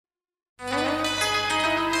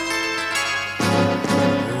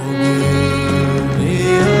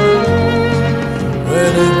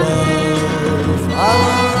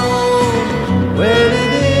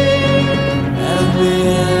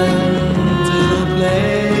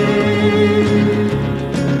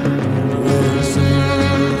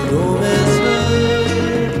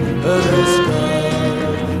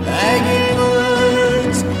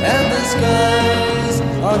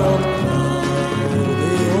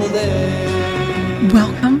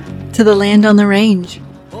Welcome to the Land on the Range,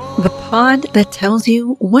 the pod that tells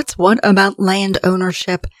you what's what about land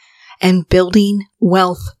ownership and building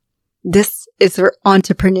wealth. This is for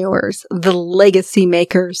entrepreneurs, the legacy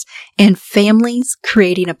makers, and families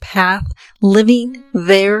creating a path, living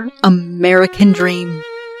their American dream.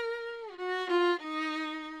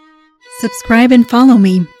 Subscribe and follow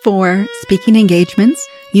me for speaking engagements.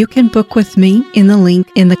 You can book with me in the link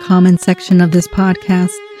in the comment section of this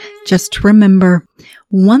podcast. Just remember,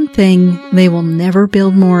 one thing they will never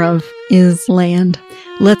build more of is land.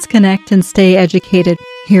 Let's connect and stay educated.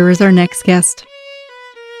 Here is our next guest.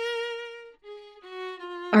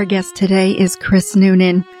 Our guest today is Chris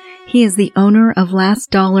Noonan. He is the owner of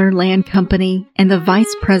Last Dollar Land Company and the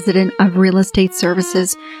Vice President of Real Estate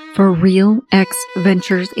Services for RealX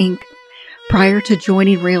Ventures, Inc. Prior to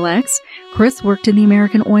joining RealX, Chris worked in the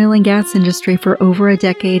American oil and gas industry for over a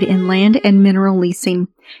decade in land and mineral leasing,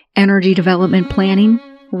 energy development planning,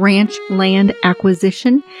 ranch land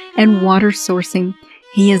acquisition, and water sourcing.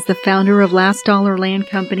 He is the founder of Last Dollar Land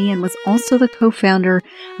Company and was also the co-founder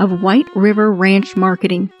of White River Ranch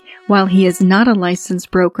Marketing. While he is not a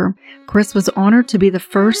licensed broker, Chris was honored to be the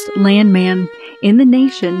first landman in the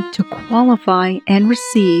nation to qualify and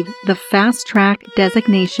receive the Fast Track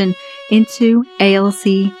designation into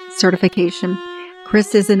ALC certification.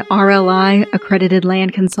 Chris is an RLI accredited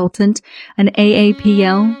land consultant, an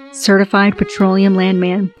AAPL certified petroleum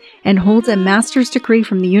landman, and holds a master's degree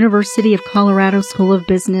from the University of Colorado School of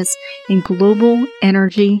Business in global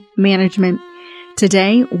energy management.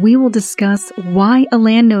 Today, we will discuss why a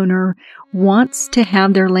landowner wants to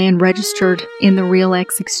have their land registered in the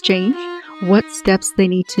RealX exchange, what steps they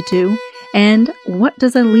need to do, and what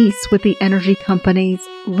does a lease with the energy companies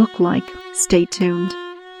look like. Stay tuned.